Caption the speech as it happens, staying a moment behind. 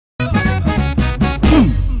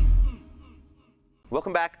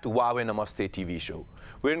Welcome back to HUAWEI Namaste TV Show.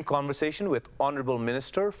 We're in conversation with Honorable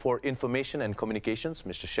Minister for Information and Communications,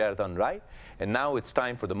 Mr. Sher Dhan Rai, and now it's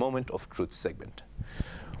time for the Moment of Truth segment.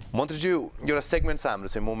 मन्त्रीज्यू एउटा segment छ हाम्रो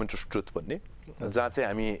चाहिँ moment of truth भन्ने जहाँ चाहिँ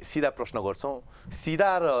हामी सिधा प्रश्न गर्छौं सिधा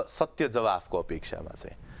र सत्य जवाफको अपेक्षामा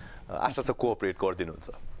चाहिँ आशा छ कोअपरेट गरिदिनुहुन्छ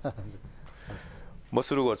म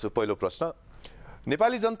सुरु गर्छु पहिलो प्रश्न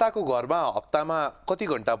नेपाली जनताको घरमा हप्तामा कति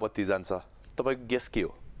घण्टा बत्ती जान्छ तपाईको गेस के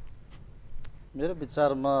हो मेरो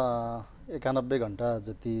विचारमा 91 घण्टा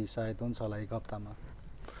जति सायद हुन्छ होला एक हप्तामा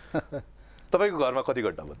तपाईको घरमा कति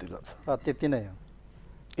घण्टा बत्ती जान्छ त्यति नै हो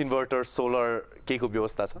इन्भर्टर सोलर केको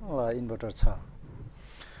व्यवस्था छ इन्भर्टर छ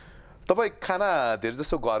तपाई खाना धेरै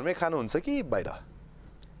जसो घरमै खानुहुन्छ कि बाहिर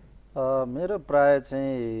मेरो प्राय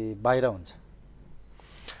चाहिँ बाहिर हुन्छ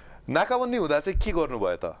नाकाबन्दी हुँदा चाहिँ के गर्नु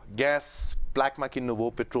भयो त ग्यास ब्ल्याकमा किन्नु भयो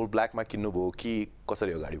पेट्रोल ब्ल्याकमा किन्नु भयो कि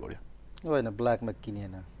कसरी अगाडि बढ्यो हैन ब्ल्याकमा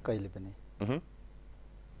किनिएन कहिले पनि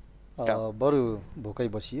बरु भोकै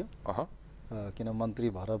बसियो किन मन्त्री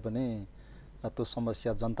भएर पनि त्यो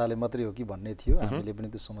समस्या जनताले मात्रै हो कि भन्ने थियो हामीले पनि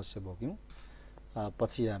त्यो समस्या भोग्यौं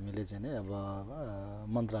पछि हामीले चाहिँ नि अब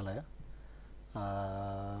मन्त्रालय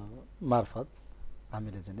मार्फत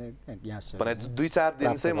हामीले चाहिँ नि ग्यास पनि 2-4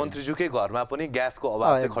 दिन चाहिँ मन्त्रीजुकै घरमा पनि ग्यासको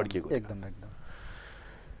अभाव चाहिँ खड्किएको एकदम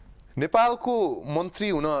नेपालको मन्त्री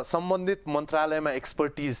हुन सम्बन्धित मन्त्रालयमा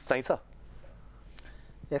एक्सपर्टिज चाहिन्छ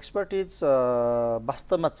एक्सपर्टिज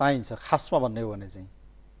वास्तवमा चाहिन्छ खासमा भन्ने हो भने चाहिँ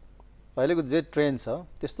अहिलेको जे ट्रेन छ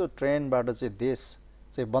त्यस्तो ट्रेनबाट चाहिँ देश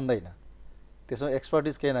चाहिँ बन्दैन त्यसमा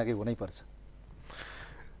एक्सपर्टिज केही न केही हुनै पर्छ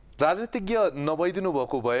राजनीतिज्ञ नभइदिनु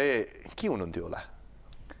भएको भए के हुनुहुन्थ्यो होला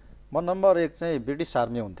म नम्बर 1 चाहिँ ब्रिटिश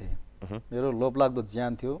आर्मी हुन्थे मेरो लोभलाग्दो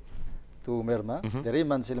ज्यान थियो त्यो उमेरमा धेरै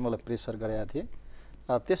मान्छेले मलाई प्रेसर गरेका थिए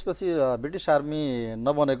त्यसपछि ब्रिटिश आर्मी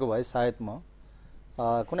नबनेको भए सायद म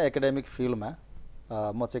कुनै एकाडेमिक फिल्डमा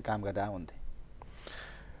म चाहिँ काम गरेर हुन्थे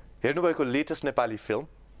हेर्नु भएको लेटेस्ट नेपाली फिल्म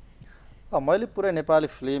मैले पुरै नेपाली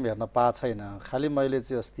फिल्म हेर्न पाएको छैन खाली मैले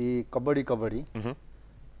चाहिँ अस्ति कबड्डी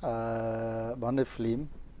भन्ने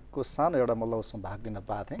फिल्मको सानो एउटा मतलब उसमा भाग लिन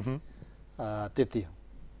पाएको थिएँ त्यति हो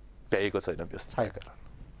भ्याएको छैन व्यस्त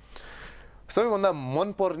सबैभन्दा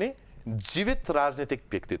मनपर्ने जीवित राजनीतिक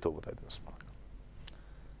व्यक्तित्व बताइदिनुहोस् मलाई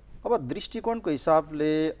अब दृष्टिकोणको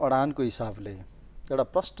हिसाबले अडानको हिसाबले एउटा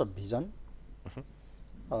प्रष्ट भिजन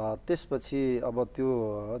त्यसपछि अब त्यो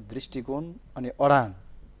दृष्टिकोण अनि अडान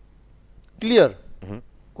क्लियर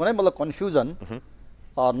कुनै मतलब कन्फ्युजन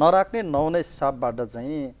नराख्ने नहुने हिसाबबाट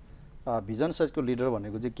चाहिँ भिजन सहितको लिडर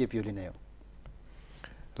भनेको चाहिँ केपी ओली नै हो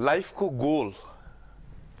लाइफको गोल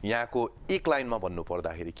यहाँको एक लाइनमा भन्नु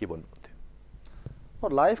पर्दाखेरि के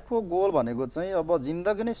भन्नुहुन्थ्यो लाइफको गोल भनेको चाहिँ अब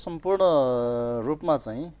जिन्दगी नै सम्पूर्ण रूपमा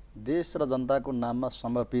चाहिँ देश र जनताको नाममा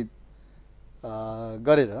समर्पित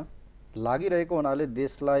गरेर लागिरहेको हुनाले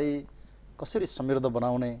देशलाई कसरी समृद्ध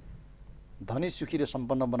बनाउने धनी सुखी र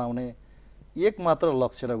सम्पन्न बनाउने एक मात्र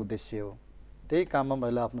लक्ष्य र उद्देश्य हो त्यही काममा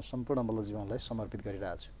मैले आफ्नो सम्पूर्ण मतलब जीवनलाई समर्पित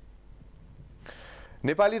गरिरहेको छु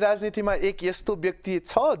नेपाली राजनीतिमा एक यस्तो व्यक्ति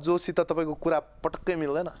छ जोसित तपाईको कुरा पटक्कै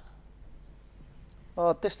मिल्दैन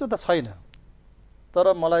त्यस्तो त छैन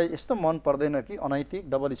तर मलाई यस्तो मन पर्दैन कि अनैतिक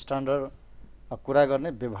डबल स्ट्यान्डर्ड कुरा गर्ने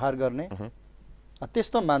व्यवहार गर्ने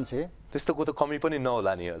त्यस्तो मान्छे त्यस्तोको त कमी पनि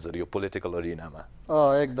नहोला नि हजुर यो पोलिटिकल अरिनामा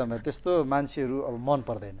एकदमै त्यस्तो मान्छेहरू अब मन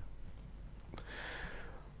पर्दैन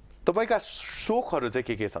तपाईका शोखहरु चाहिँ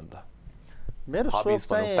के छन् त मेरो शोख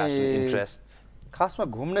चाहिँ खासमा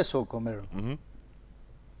घुम्ने शोख हो मेरो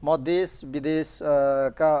म देश विदेश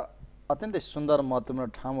का अत्यन्तै सुन्दर महत्त्वपूर्ण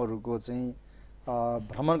ठाउँहरुको चाहिँ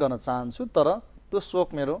भ्रमण गर्न चाहन्छु तर त्यो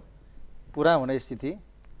शोख मेरो पूरा हुने स्थिति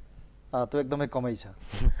त्यो एकदमै कमै छ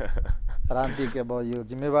राजनीतिक अब यो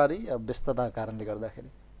जिम्मेवारी व्यस्तता कारणले गर्दाखेरि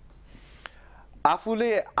आफूले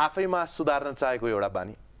आफैमा सुधार्न चाहेको एउटा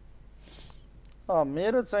बानी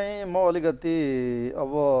मेरो चाहिँ म अलिकति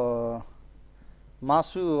अब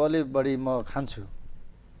मासु अलि बढी म खान्छु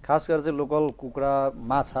खास गरी चाहिँ लोकल कुखुरा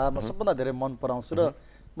माछा म सबभन्दा धेरै मन पराउँछु र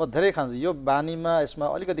म धेरै खान्छु यो बानीमा यसमा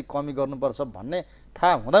अलिकति कमी गर्नुपर्छ भन्ने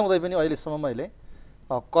थाहा हुँदै पनि अहिलेसम्म मैले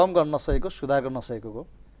कम गर्न नसकेको सुधार गर्न नसकेको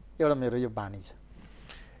एउटा मेरो यो बानी छ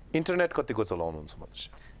इन्टरनेट कतिको चलाउनुहुन्छ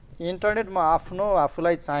भन्नुस् इन्टरनेटमा आफ्नो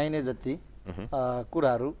आफूलाई चाहिने जति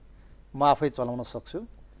कुराहरू म आफै चलाउन सक्छु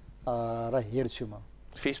र हेर्छु म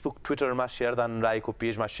फेसबुक ट्विटरमा शेरधन राईको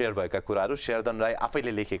पेजमा शेयर भएका कुराहरू शेरधन राई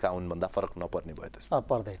आफैले लेखेका हुन् भन्दा फरक नपर्ने भयो त्यसमा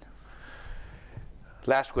पर्दैन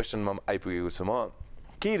लास्ट क्वेशनमा आइपुगेको छु म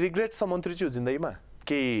के रिग्रेट छ मन्त्रीज्यू जिन्दगीमा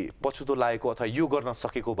के पछुतो लागेको अथवा यो गर्न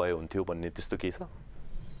सकेको भए हुन्थ्यो भन्ने त्यस्तो के छ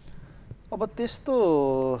अब त्यस्तो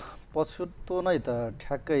पछुतो नै त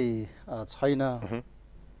ठ्याक्कै छैन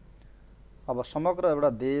अब समग्र एउटा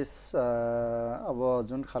देश अब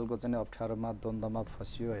जुन खालको चाहिँ अप्ठ्यारोमा द्वन्द्वमा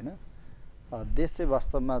फस्यो होइन, देश चाहिँ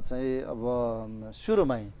वास्तवमा चाहिँ अब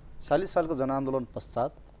सुरुमै 40 सालको जनआन्दोलन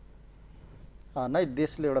पश्चात नै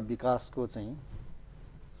देशले एउटा विकासको चाहिँ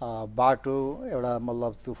बाटो एउटा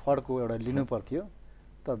मतलब त्यो फड्को एउटा लिनु पर्थ्यो।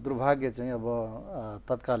 तर दुर्भाग्य चाहिँ अब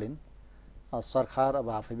तत्कालीन सरकार अब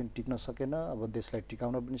आफै पनि टिक्न सकेन, अब देशलाई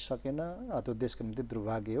टिकाउन पनि सकेन। त्यो देशको निम्ति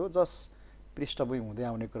दुर्भाग्य हो, जस पृष्ठभूमि हुँदै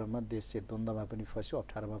आउने क्रममा देश चाहिँ द्वन्द्वमा पनि फस्यो,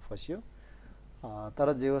 अप्ठ्यारोमा फस्यो।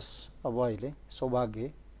 तर जे होस् अब अहिले सौभाग्य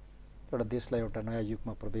एउटा देशलाई एउटा नयाँ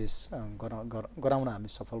युगमा प्रवेश गराउन हामी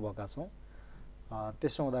सफल भएका छौँ।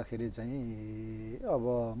 त्यसो हुँदाखेरि चाहिँ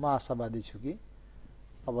अब म आशावादी छु कि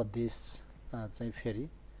अब देश चाहिँ फेरि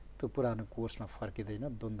त्यो पुरानो कोर्समा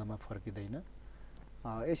फर्किँदैन, द्वन्द्वमा फर्किँदैन।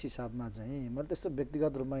 यस हिसाबमा चाहिँ मैले त्यस्तो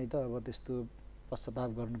व्यक्तिगत रूपमा त अब त्यस्तो पश्चाताप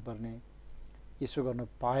गर्नुपर्ने यसो गर्न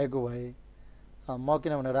पाएको भए म,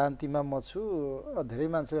 किनभने राजनीतिमा म छु, धेरै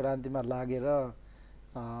मान्छे राजनीतिमा लागेर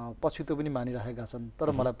पछुतो पनि मानिरहेका छन्,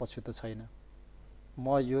 तर मलाई पछुतो छैन।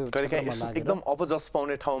 म यो एकदम अपजस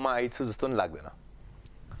पाउने ठाउँमा आइछु जस्तो नि लाग्दैन।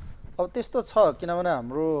 अब त्यस्तो छ, किनभने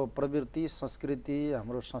हाम्रो प्रवृत्ति, संस्कृति,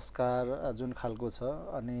 हाम्रो संस्कार जुन खालको छ,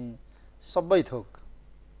 अनि सबै थोक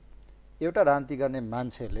एउटा राजनीति गर्ने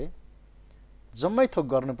मान्छेले जम्मै थोक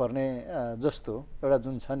गर्नुपर्ने जस्तो एउटा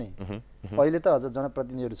जुन छ नि। अहिले त अझ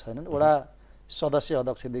जनप्रतिनिधिहरू छैनन्, वडा सदस्य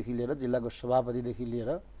अध्यक्षदेखि लिएर जिल्लाको सभापतिदेखि लिएर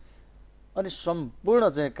अनि सम्पूर्ण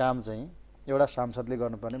चाहिँ काम चाहिँ एउटा सांसदले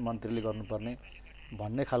गर्नुपर्ने, मन्त्रीले गर्नुपर्ने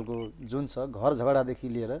भन्ने खालको जुन छ, घर झगडादेखि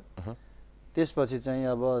लिएर त्यसपछि चाहिँ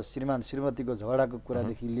अब श्रीमान श्रीमतीको झगडाको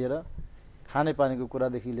कुरादेखि लिएर, खानेपानीको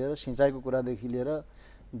कुरादेखि लिएर, सिँचाइको कुरादेखि लिएर,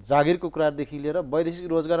 जागिरको कुरादेखि लिएर, वैदेशिक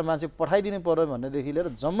रोजगार मान्छे पठाइदिनु पर्यो भन्नेदेखि लिएर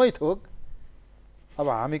जम्मै थोक अब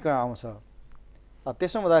हामी कहाँ आउँछ।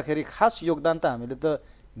 त्यसो हुँदाखेरि खास योगदान त हामीले त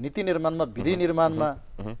नीति निर्माणमा, विधि निर्माणमा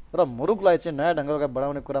र मुलुकलाई चाहिँ नयाँ ढङ्गले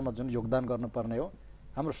बढाउने कुरामा जुन योगदान गर्नुपर्ने हो,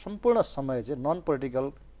 हाम्रो सम्पूर्ण समय चाहिँ नन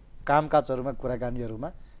पोलिटिकल कामकाजहरूमा, कुराकानीहरूमा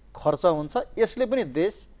खर्च हुन्छ। यसले पनि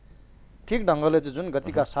देश ठिक ढङ्गले चाहिँ जुन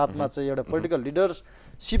गतिका साथमा चाहिँ एउटा पोलिटिकल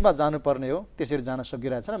लिडरसिपमा जानुपर्ने हो त्यसरी जान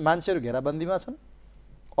सकिरहेछन्। मान्छेहरू घेराबन्दीमा छन्,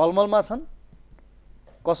 अलमलमा छन्,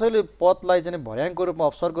 कसैले पदलाई चाहिँ भर्याङको रूपमा,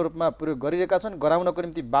 अवसरको रूपमा प्रयोग गरिरहेका छन्, गराउनको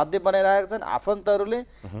निम्ति बाध्य बनाइरहेका छन्। आफन्तहरूले,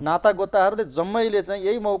 नातागोताहरूले जम्मैले चाहिँ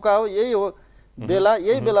यही मौका हो, यही हो बेला,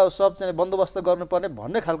 यही बेला हो सब चाहिँ बन्दोबस्त गर्नुपर्ने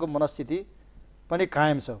भन्ने खालको मनस्थिति पनि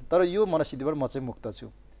कायम छ। तर यो मनस्थितिबाट म चाहिँ मुक्त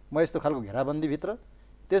छु। म यस्तो खालको घेराबन्दीभित्र,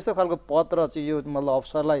 त्यस्तो खालको पद र चाहिँ यो मतलब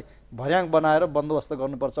अवसरलाई भर्याङ बनाएर बन्दोबस्त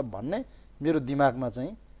गर्नुपर्छ भन्ने मेरो दिमागमा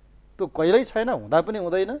चाहिँ त्यो कहिल्यै छैन, हुँदा पनि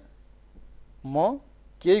हुँदैन। म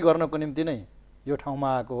केही गर्नको निम्ति नै यो ठाउँमा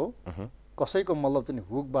आएको हो। कसैको मतलब चाहिँ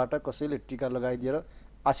हुकबाट, कसैले टिका लगाइदिएर,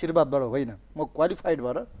 आशीर्वादबाट होइन। म क्वालिफाइड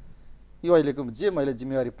भएर यो अहिलेको जे मैले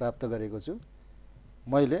जिम्मेवारी प्राप्त गरेको छु,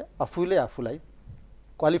 मैले आफूले आफूलाई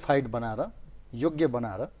क्वालिफाइड बनाएर, योग्य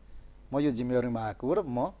बनाएर म यो जिम्मेवारीमा आएको हो र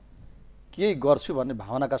म केही गर्छु भन्ने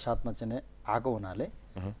भावनाका साथमा चाहिँ आएको हुनाले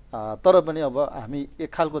तर पनि अब हामी एक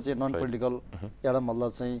खालको चाहिँ नन पोलिटिकल एउटा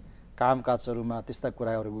मतलब चाहिँ कामकाजहरूमा त्यस्ता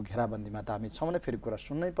कुराहरूको घेराबन्दीमा त हामी छौँ नै। फेरि कुरा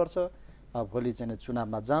सुन्नै पर्छ, भोलि चाहिँ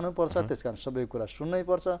चुनावमा जानुपर्छ, त्यसकारण सबै कुरा सुन्नै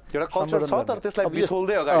पर्छ। एउटा कल्चर छ, तर त्यसलाई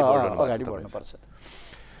बिथोल्दै अगाडि बढ्नुपर्छ।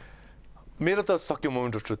 मेरो त सक्यो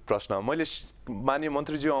मोमेन्ट अफ ट्रुथ प्रश्न। मैले माननीय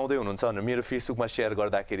मन्त्रीज्यू आउँदै हुनुहुन्छ भनेर मेरो फेसबुकमा सेयर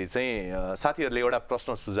गर्दाखेरि चाहिँ साथीहरूले एउटा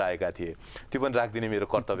प्रश्न सुझाएका थिए, त्यो पनि राखिदिने मेरो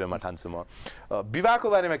कर्तव्यमा ठान्छु म। विवाहको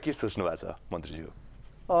बारेमा के सोच्नु भएको छ मन्त्रीज्यू?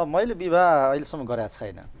 मैले विवाह अहिलेसम्म गरेको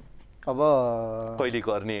छैन। अब कहिले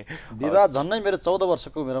गर्ने? विवाह झन्नै मेरो 14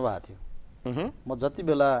 वर्षको उमेरमा भएको थियो। म जति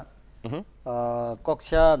बेला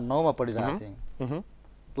कक्षा 9 मा पढिरहेको थिएँ,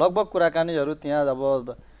 लगभग कुराकानीहरू त्यहाँ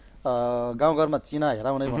अब गाउँघरमा चिना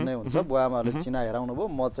हेराउने भन्ने हुन्छ, बुवाआमाहरूले चिना हेराउनु भयो।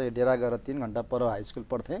 म चाहिँ डेरा गएर 3 घण्टा पर हाई स्कुल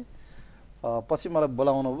पढ्थेँ। पछि मलाई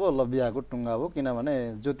बोलाउनु भयो, ल बिहाको टुङ्गा भयो,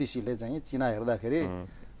 किनभने ज्योतिषीले चाहिँ चिना हेर्दाखेरि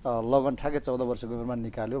लगन ठ्याक्कै 14 वर्षको उमेरमा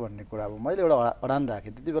निकाल्यो भन्ने कुरा अब मैले एउटा अडान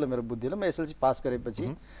राखेँ। त्यति बेला मेरो बुद्धिले म एसएलसी पास गरेपछि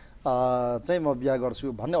चाहिँ म बिहा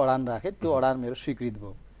गर्छु भन्ने अडान राखेँ। त्यो अडान मेरो स्वीकृत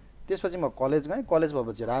भयो। त्यसपछि म कलेज गएँ। कलेज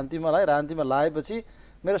भएपछि राजनीतिमा लागेँ। राजनीतिमा लागेपछि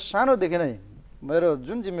मेरो सानोदेखि नै मेरो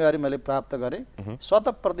जुन जिम्मेवारी मैले प्राप्त गरेँ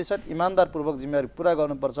 100% इमान्दारपूर्वक जिम्मेवारी पुरा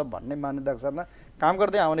गर्नुपर्छ भन्ने मान्यताको साथमा काम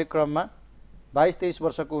गर्दै आउने क्रममा 22-23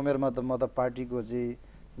 वर्षको उमेरमा त म त पार्टीको चाहिँ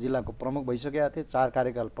जिल्लाको प्रमुख भइसकेका थिएँ। 4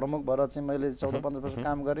 कार्यकाल प्रमुख भएर चाहिँ मैले 14-15 वर्ष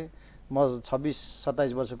काम गरेँ। म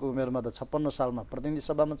 26-27 वर्षको उमेरमा त 56 सालमा प्रतिनिधि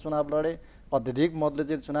सभामा चुनाव लडेँ। अत्यधिक मतले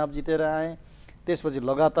चाहिँ चुनाव जितेर आएँ। त्यसपछि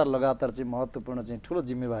लगातार चाहिँ महत्त्वपूर्ण चाहिँ ठुलो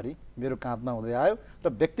जिम्मेवारी मेरो काँधमा हुँदै आयो र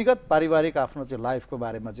व्यक्तिगत पारिवारिक आफ्नो चाहिँ लाइफको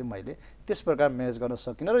बारेमा चाहिँ मैले त्यस प्रकार म्यानेज गर्न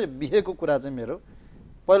सकिनँ र यो बिहेको कुरा चाहिँ मेरो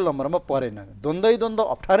पहिलो नम्बरमा परेन। द्वन्द्वै द्वन्द्व,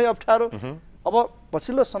 अप्ठ्यारो। अब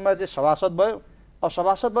पछिल्लो समय चाहिँ सभासद भयो, अब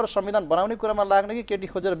सभासदबाट संविधान बनाउने कुरामा लाग्ने कि केटी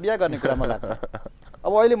खोजेर बिहा गर्ने कुरामा लाग्ने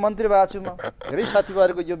अब अहिले मन्त्री भएको छु म धेरै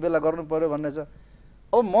साथीभाइहरूको यो बेला गर्नु पर्यो भन्ने छ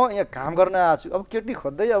अब म यहाँ काम गर्न आएको छु अब केटी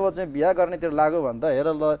खोज्दै अब चाहिँ बिहा गर्नेतिर लाग्यो भने त हेर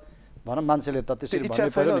ल भन मान्छेले त त्यसरी भन्नु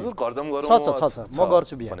पर्यो छ म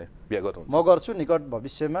गर्छु बिहा म गर्छु निकट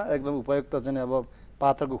भविष्यमा एकदम उपयुक्त चाहिँ अब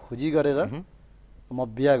पात्रको खोजी गरेर म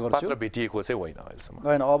बिहा गर्छु पात्र भेटिएको चाहिँ होइन अहिलेसम्म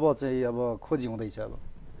होइन अब चाहिँ अब खोजी हुँदैछ अब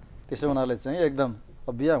त्यसो हुनाले चाहिँ एकदम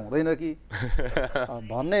अब बिहा हुँदैन कि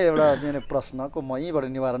भन्ने एउटा चाहिँ प्रश्नको म यहीँबाट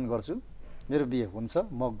निवारण गर्छु मेरो बिहे हुन्छ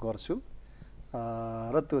म गर्छु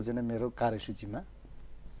र त्यो चाहिँ मेरो कार्यसूचीमा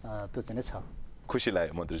त्यो चाहिँ छ खुसी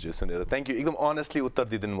लाग्यो मन्त्रीज्यू सुनेर थ्याङ्क यू एकदम अनेस्टली उत्तर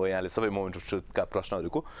दिइदिनु भयो यहाँले सबै मोमेन्ट अफ ट्रुथका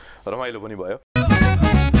प्रश्नहरूको रमाइलो पनि भयो